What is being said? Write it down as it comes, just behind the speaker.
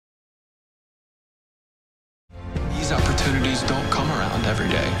opportunities don't come around every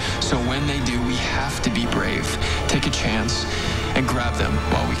day. So when they do, we have to be brave, take a chance, and grab them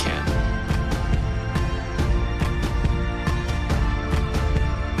while we can.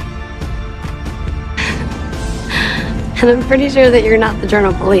 And I'm pretty sure that you're not the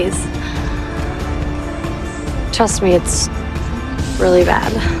Journal Police. Trust me, it's really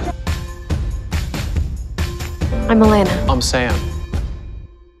bad. I'm Elena. I'm Sam.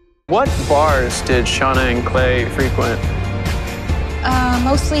 What bars did Shauna and Clay frequent?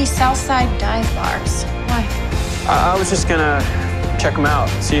 Mostly Southside dive bars. Why? I was just gonna check them out,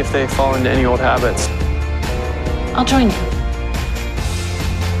 see if they fall into any old habits. I'll join you.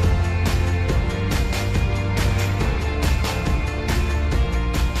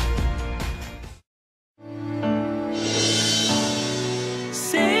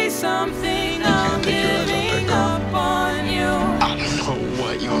 Say something, I'm giving up on you. I don't know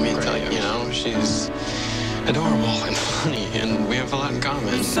what you want me to tell you. You know, she's adorable and funny, and we have a lot in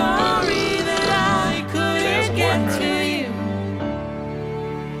common. I'm sorry that I couldn't get to you.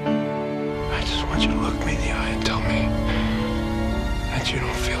 I just want you to look me in the eye and tell me that you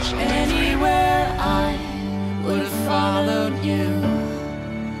don't feel something for me. Anywhere I would have followed you.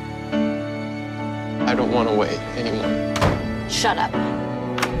 I don't want to wait anymore. Shut up.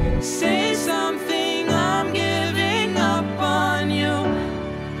 Say something, I'm giving up on you.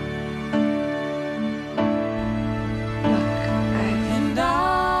 And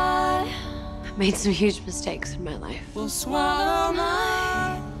I've made some huge mistakes in my life. will swallow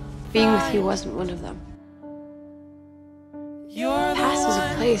my Being with you wasn't one of them. You're the Past is a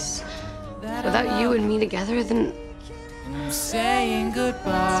one place. that Without you and me together, then I'm saying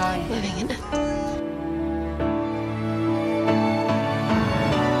goodbye. living in it.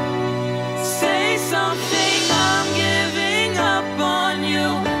 Say something, I'm giving up on you.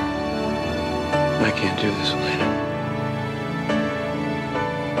 I can't do this, Elena.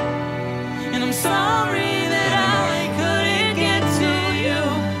 And I'm sorry that I couldn't get to you.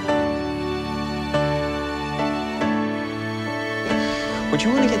 Would you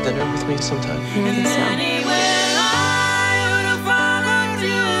want to get dinner with me sometime? I think so. Anywhere I would have followed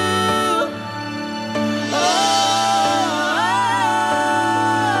you.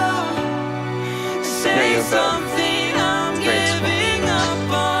 Oh, say Yeah, you're better. something.